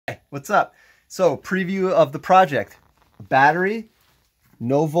What's up? So, preview of the project. Battery,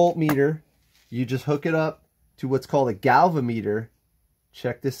 no voltmeter. You just hook it up to what's called a galvanometer.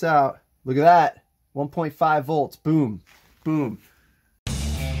 Check this out. Look at that. 1.5 volts. Boom. Boom.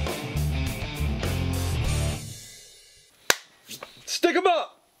 Stick 'em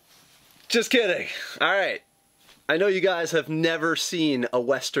up! Just kidding. All right. I know you guys have never seen a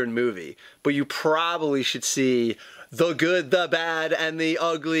Western movie, but you probably should see The Good, the Bad, and the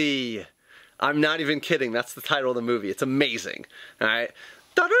Ugly. I'm not even kidding. That's the title of the movie. It's amazing. All right.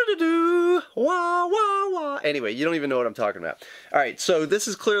 Da-da-da-doo, wah, wah, wah. Anyway, you don't even know what I'm talking about. All right, so this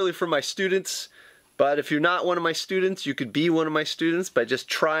is clearly for my students, but if you're not one of my students, you could be one of my students by just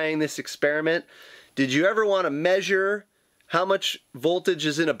trying this experiment. Did you ever want to measure how much voltage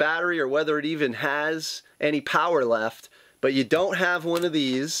is in a battery or whether it even has any power left, but you don't have one of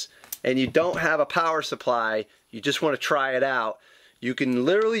these and you don't have a power supply, you just want to try it out? You can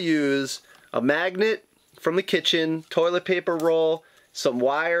literally use a magnet from the kitchen, toilet paper roll, some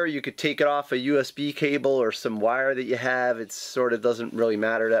wire. You could take it off a USB cable or some wire that you have. It sort of doesn't really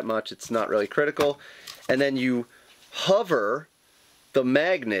matter that much. It's not really critical. And then you hover the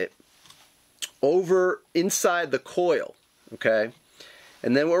magnet over inside the coil, okay?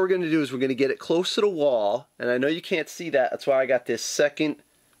 And then what we're going to do is we're going to get it close to the wall. And I know you can't see that. That's why I got this second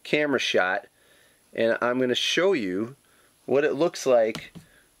camera shot. And I'm going to show you what it looks like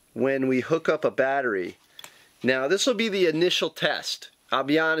when we hook up a battery. Now, this will be the initial test. I'll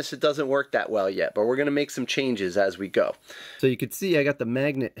be honest, it doesn't work that well yet, but we're going to make some changes as we go. So you can see I got the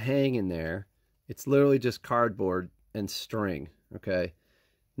magnet hanging there. It's literally just cardboard and string, okay?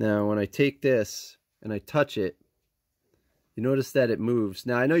 Now, when I take this and I touch it, you notice that it moves.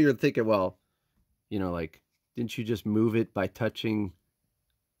 Now, I know you're thinking, well, you know, like, didn't you just move it by touching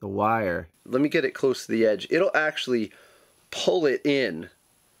the wire? Let me get it close to the edge. It'll actually pull it in.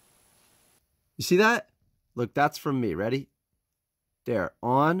 You see that? Look, that's from me. Ready? There.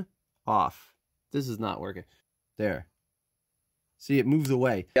 On, off. This is not working. There. See, it moves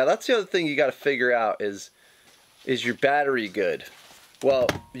away. Yeah, that's the other thing you got to figure out is your battery good? Well,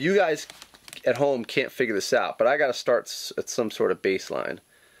 you guys at home can't figure this out, but I got to start at some sort of baseline.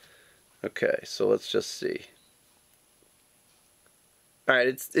 Okay, so let's just see. All right,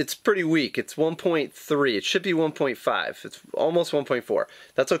 it's pretty weak. It's 1.3. It should be 1.5. It's almost 1.4.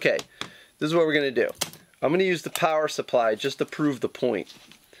 That's okay. This is what we're going to do. I'm going to use the power supply just to prove the point.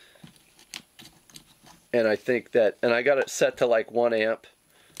 And I think that, and I got it set to like 1 amp.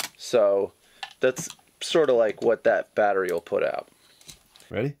 So that's sort of like what that battery will put out.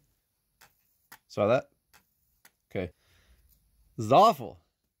 Ready? Saw that? Okay. This is awful.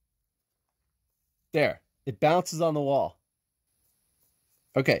 There. It bounces on the wall.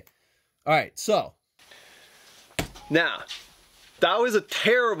 Okay. All right. So. Now, that was a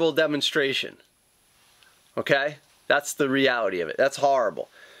terrible demonstration. Okay? That's the reality of it. That's horrible.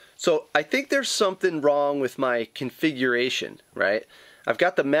 So I think there's something wrong with my configuration, right? I've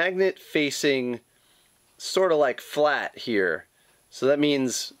got the magnet facing sort of like flat here. So that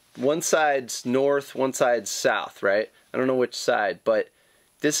means one side's north, one side's south, right? I don't know which side, but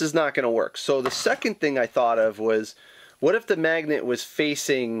this is not going to work. So the second thing I thought of was, what if the magnet was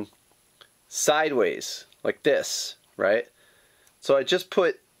facing sideways, like this, right? So I just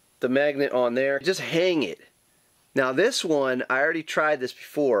put the magnet on there, just hang it. Now this one, I already tried this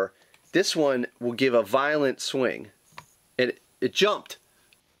before. This one will give a violent swing. And it jumped.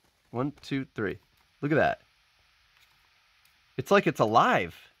 1, 2, 3. Look at that. It's like it's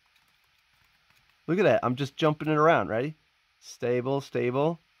alive. Look at that. I'm just jumping it around. Ready? Stable,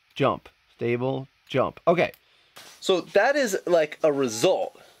 stable, jump. Stable, jump. Okay. So that is like a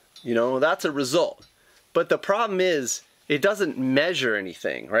result. You know, that's a result. But the problem is, it doesn't measure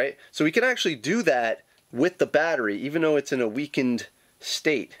anything, right? So we can actually do that with the battery, even though it's in a weakened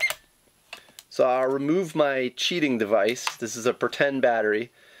state. So I'll remove my cheating device. This is a pretend battery,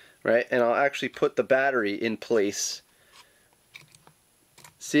 right? And I'll actually put the battery in place.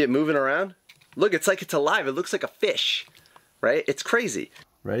 See it moving around? Look, it's like it's alive. It looks like a fish, right? It's crazy.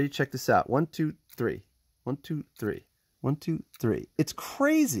 Ready? Check this out. 1, 2, 3. 1, 2, 3. 1, 2, 3. It's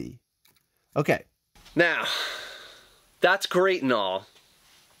crazy. Okay. Now, that's great and all,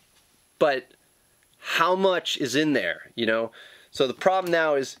 but how much is in there, you know? So the problem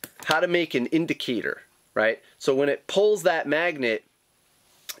now is how to make an indicator, right? So when it pulls that magnet,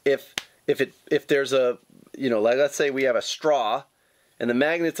 if there's a, you know, like let's say we have a straw and the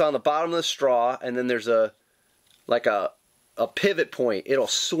magnet's on the bottom of the straw and then there's a pivot point, it'll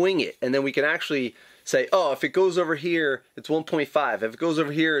swing it, and then we can actually say, oh, if it goes over here, it's 1.5. If it goes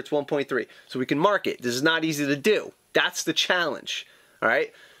over here, it's 1.3. So we can mark it. This is not easy to do. That's the challenge, all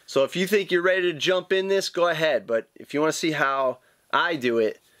right? So if you think you're ready to jump in this, go ahead. But if you want to see how I do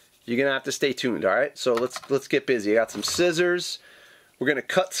it, you're gonna have to stay tuned. All right. So let's get busy. I got some scissors. We're gonna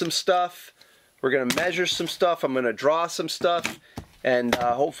cut some stuff. We're gonna measure some stuff. I'm gonna draw some stuff, and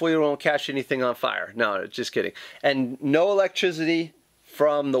hopefully it won't catch anything on fire. No, just kidding. And no electricity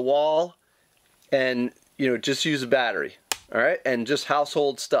from the wall, and you know, just use a battery. All right, and just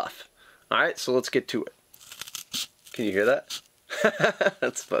household stuff. All right, so let's get to it. Can you hear that?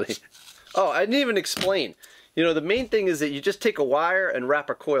 That's funny. Oh, I didn't even explain. You know, the main thing is that you just take a wire and wrap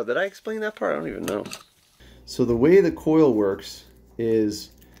a coil. Did I explain that part? I don't even know. So the way the coil works is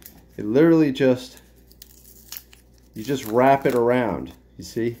it literally you just wrap it around. You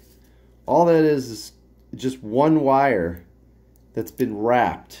see? All that is just one wire that's been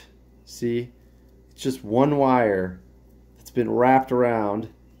wrapped. See? It's just one wire that's been wrapped around,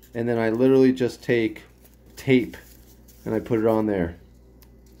 and then I literally just take tape and I put it on there.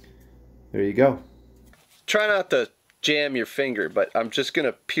 There you go. Try not to jam your finger, but I'm just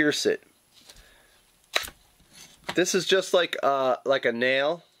gonna pierce it. This is just like a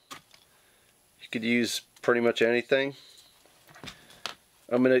nail. You could use pretty much anything.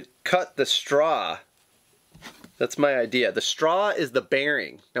 I'm gonna cut the straw. That's my idea. The straw is the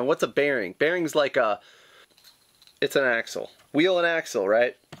bearing. Now what's a bearing? Bearing's like it's an axle. Wheel and axle,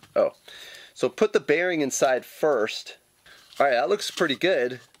 right? Oh. So put the bearing inside first. Alright, that looks pretty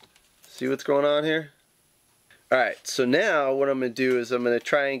good. See what's going on here? Alright, so now what I'm going to do is I'm going to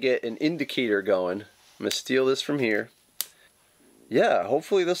try and get an indicator going. I'm going to steal this from here. Yeah,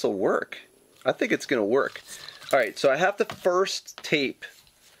 hopefully this will work. I think it's going to work. Alright, so I have to first tape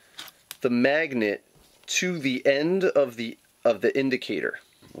the magnet to the end of the indicator.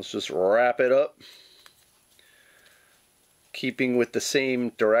 Let's just wrap it up, keeping with the same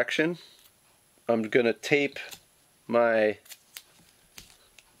direction. I'm going to tape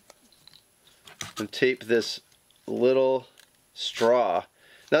this little straw.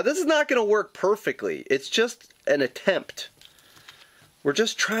 Now this is not going to work perfectly. It's just an attempt. We're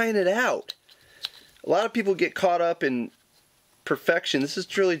just trying it out. A lot of people get caught up in perfection. This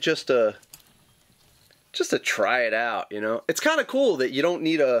is really just a try it out, you know. It's kind of cool that you don't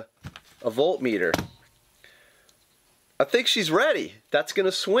need a voltmeter. I think she's ready. That's going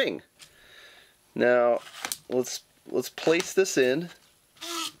to swing. Now let's place this in.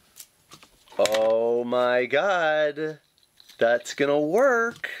 Oh my god, that's gonna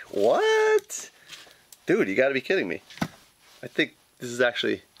work. What? Dude, you gotta be kidding me. I think this is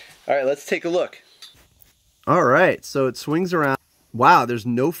actually... Alright, let's take a look. Alright, so it swings around. Wow, there's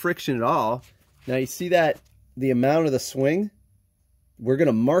no friction at all. Now you see that the amount of the swing? We're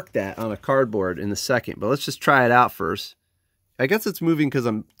gonna mark that on a cardboard in a second, but let's just try it out first. I guess it's moving because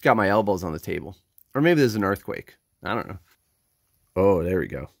I'm got my elbows on the table. Or maybe there's an earthquake. I don't know. Oh, there we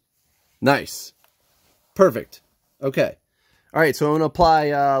go. Nice. Perfect. Okay. All right, so I'm going to apply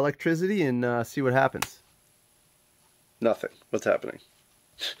electricity and see what happens. Nothing. What's happening?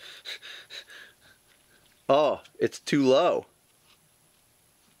 Oh, it's too low.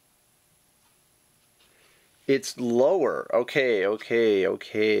 It's lower. Okay, okay,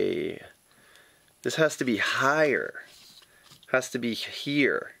 okay. This has to be higher. Has to be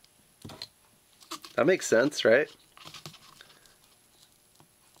here. That makes sense, right?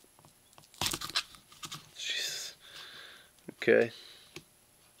 Jeez. Okay.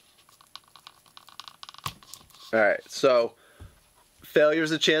 Alright, so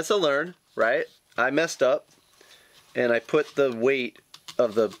failure's a chance to learn, right? I messed up and I put the weight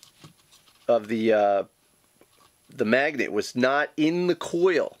of the magnet was not in the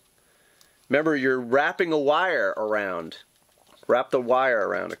coil. Remember, you're wrapping a wire around. Wrap the wire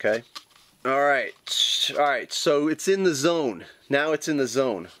around, okay? Alright, so it's in the zone. Now it's in the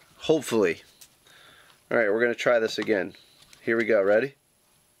zone, hopefully. Alright, we're going to try this again. Here we go, ready?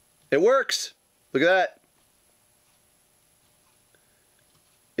 It works! Look at that.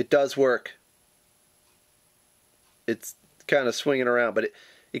 It does work. It's kind of swinging around, but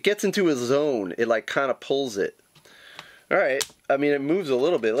it gets into a zone. It like kind of pulls it. Alright, I mean it moves a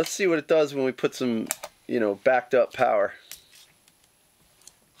little bit. Let's see what it does when we put some, you know, backed up power.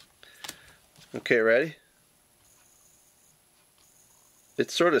 Okay, ready?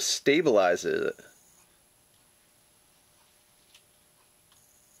 It sort of stabilizes it.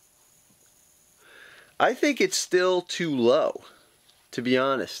 I think it's still too low, to be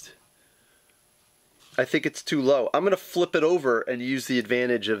honest. I think it's too low. I'm going to flip it over and use the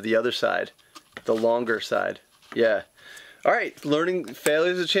advantage of the other side, the longer side. Yeah. All right, learning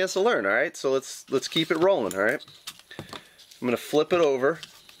failure is a chance to learn, all right? So let's keep it rolling, all right? I'm going to flip it over.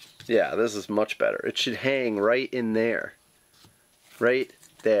 Yeah, this is much better. It should hang right in there. Right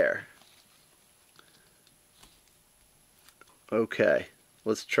There. Okay,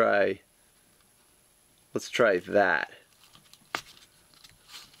 let's try that.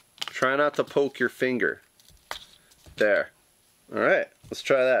 Try not to poke your finger. There. Alright, let's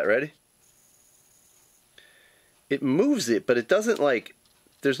try that. Ready? It moves it, but it doesn't like,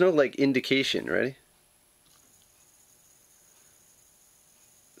 there's no like indication. Ready?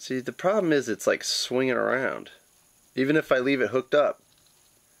 See, the problem is it's like swinging around. Even if I leave it hooked up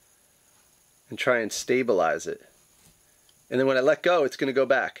and try and stabilize it. And then when I let go, it's going to go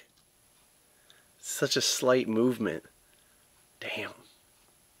back. Such a slight movement. Damn.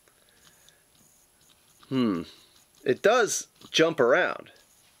 It does jump around.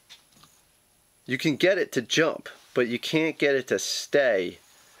 You can get it to jump, but you can't get it to stay.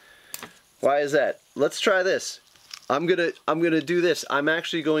 Why is that? Let's try this. I'm gonna do this. I'm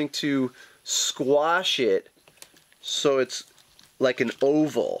actually going to squash it so it's like an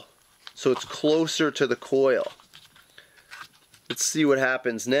oval, so it's closer to the coil. Let's see what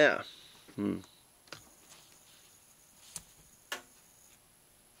happens now.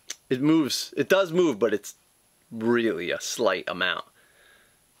 It moves. It does move, but it's really a slight amount.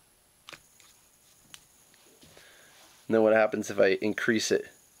 And then what happens if I increase it?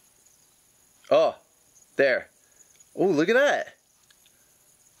 Oh, there. Oh, look at that.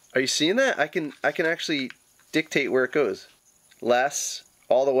 Are you seeing that? I can actually dictate where it goes. Less,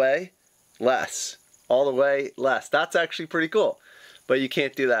 all the way, less, all the way, less. That's actually pretty cool. But you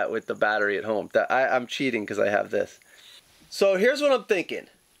can't do that with the battery at home. I'm cheating because I have this. So here's what I'm thinking.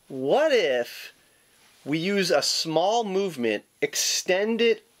 What if we use a small movement, extend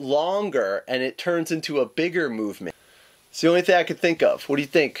it longer, and it turns into a bigger movement? It's the only thing I could think of. What do you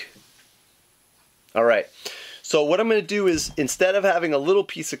think? All right. So what I'm going to do is, instead of having a little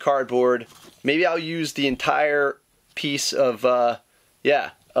piece of cardboard, maybe I'll use the entire piece of, I'll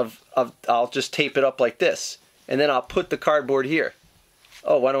just tape it up like this. And then I'll put the cardboard here.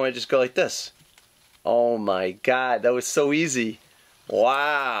 Oh, why don't I just go like this? Oh my God, that was so easy.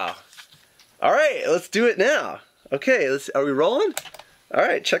 Wow. All right, let's do it now. Okay, are we rolling? All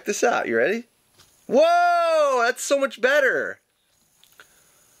right, check this out. You ready? Whoa, that's so much better.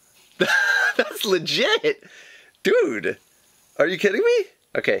 That's legit. Dude, are you kidding me?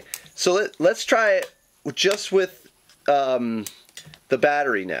 Okay, so let's try it just with the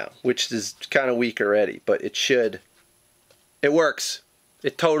battery now, which is kind of weak already, but it works.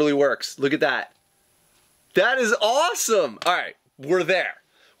 It totally works. Look at that. That is awesome. All right, we're there.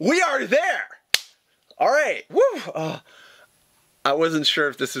 We are there. All right, woo. I wasn't sure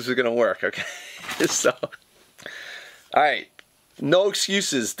if this was gonna work, okay? So, all right, no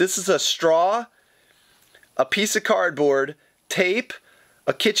excuses. This is a straw, a piece of cardboard, tape,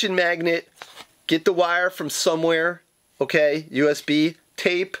 a kitchen magnet, get the wire from somewhere, okay, USB,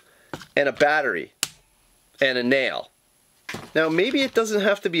 tape, and a battery, and a nail. Now maybe it doesn't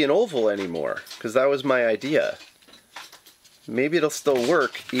have to be an oval anymore, because that was my idea. Maybe it'll still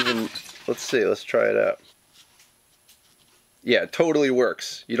work even, let's see, let's try it out. Yeah, it totally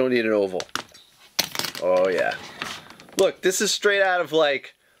works. You don't need an oval. Oh yeah. Look, this is straight out of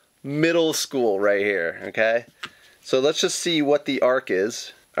like middle school right here, okay? So let's just see what the arc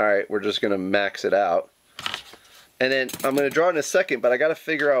is. All right, we're just gonna max it out. And then I'm gonna draw it in a second, but I gotta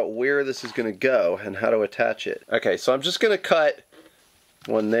figure out where this is gonna go and how to attach it. Okay, so I'm just gonna cut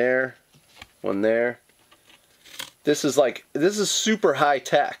one there, one there. This is super high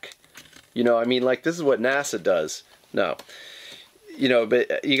tech. You know, I mean, like, this is what NASA does. No. You know,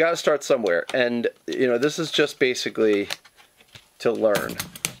 but you gotta start somewhere. And, you know, this is just basically to learn,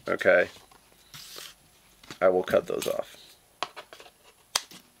 okay? I will cut those off.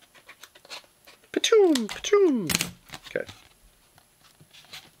 Pachoom, pachoom. Okay.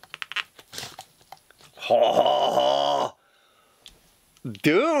 Oh,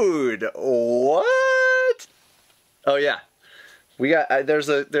 dude, what? Oh yeah, we got. There's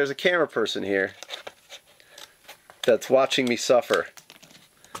a camera person here that's watching me suffer.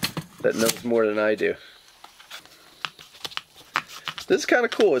 That knows more than I do. This is kind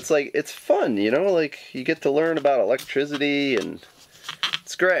of cool. It's like, it's fun, you know. Like, you get to learn about electricity, and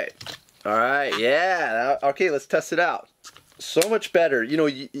it's great. All right, yeah. Okay, let's test it out. So much better. You know,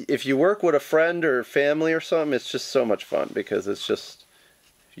 if you work with a friend or family or something, it's just so much fun because it's just,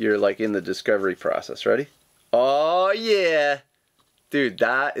 you're like in the discovery process. Ready? Oh, yeah. Dude,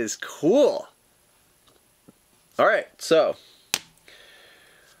 that is cool. All right, so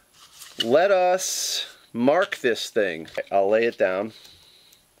let us mark this thing. I'll lay it down.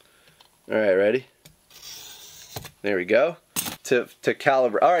 All right, ready? There we go. To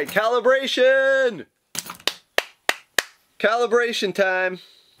calibrate. All right, calibration! Calibration time.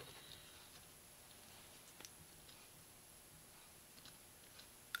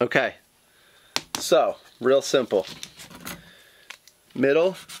 Okay, so real simple.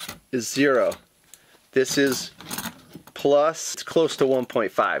 Middle is 0. This is plus, it's close to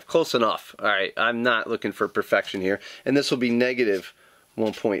 1.5, close enough. All right, I'm not looking for perfection here. And this will be negative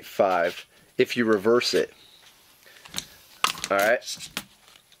 1.5 if you reverse it. All right,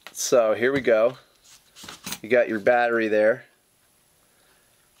 so here we go. You got your battery there.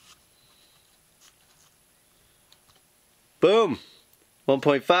 Boom,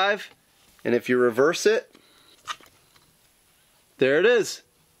 1.5. And if you reverse it, there it is.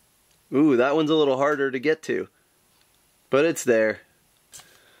 Ooh, that one's a little harder to get to, but it's there.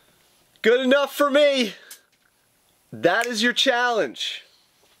 Good enough for me. That is your challenge.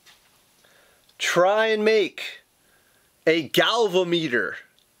 Try and make a galvanometer.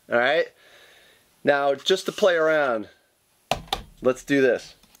 All right. Now, just to play around, let's do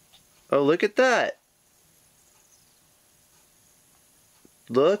this. Oh, look at that.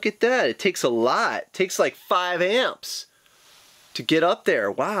 Look at that. It takes a lot. It takes like 5 amps to get up there.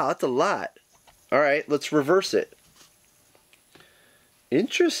 Wow, that's a lot. All right, let's reverse it.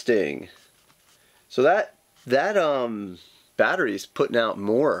 Interesting. So that battery's putting out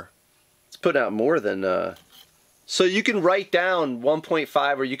more. It's putting out more than so you can write down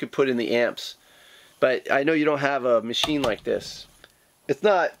 1.5 or you could put in the amps. But I know you don't have a machine like this. It's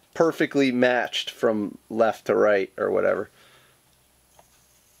not perfectly matched from left to right or whatever.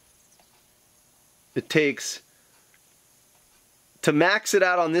 It takes, to max it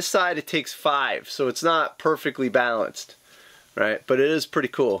out on this side, it takes 5. So it's not perfectly balanced, right? But it is pretty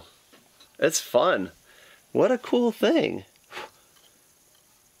cool. It's fun. What a cool thing.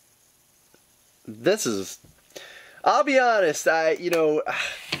 This is, I'll be honest, I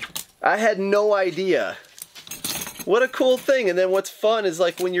had no idea. What a cool thing. And then what's fun is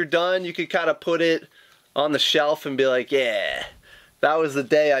like when you're done, you could kind of put it on the shelf and be like, yeah, that was the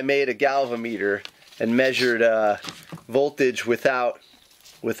day I made a galvanometer and measured voltage without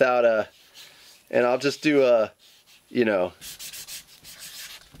a, and I'll just do a,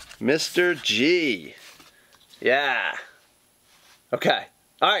 Mr.G. Yeah. Okay.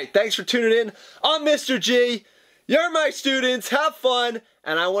 All right. Thanks for tuning in. I'm Mr.G. You're my students. Have fun.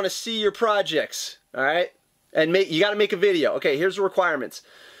 And I want to see your projects. All right. And you got to make a video. Okay. Here's the requirements.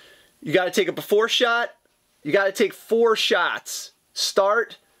 You got to take a before shot. You got to take 4 shots.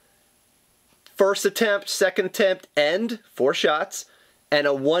 Start, first attempt, second attempt, end, 4 shots, and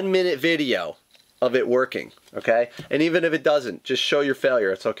a 1-minute video of it working, okay? And even if it doesn't, just show your failure.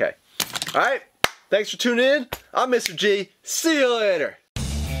 It's okay. All right, thanks for tuning in. I'm Mr. G. See you later.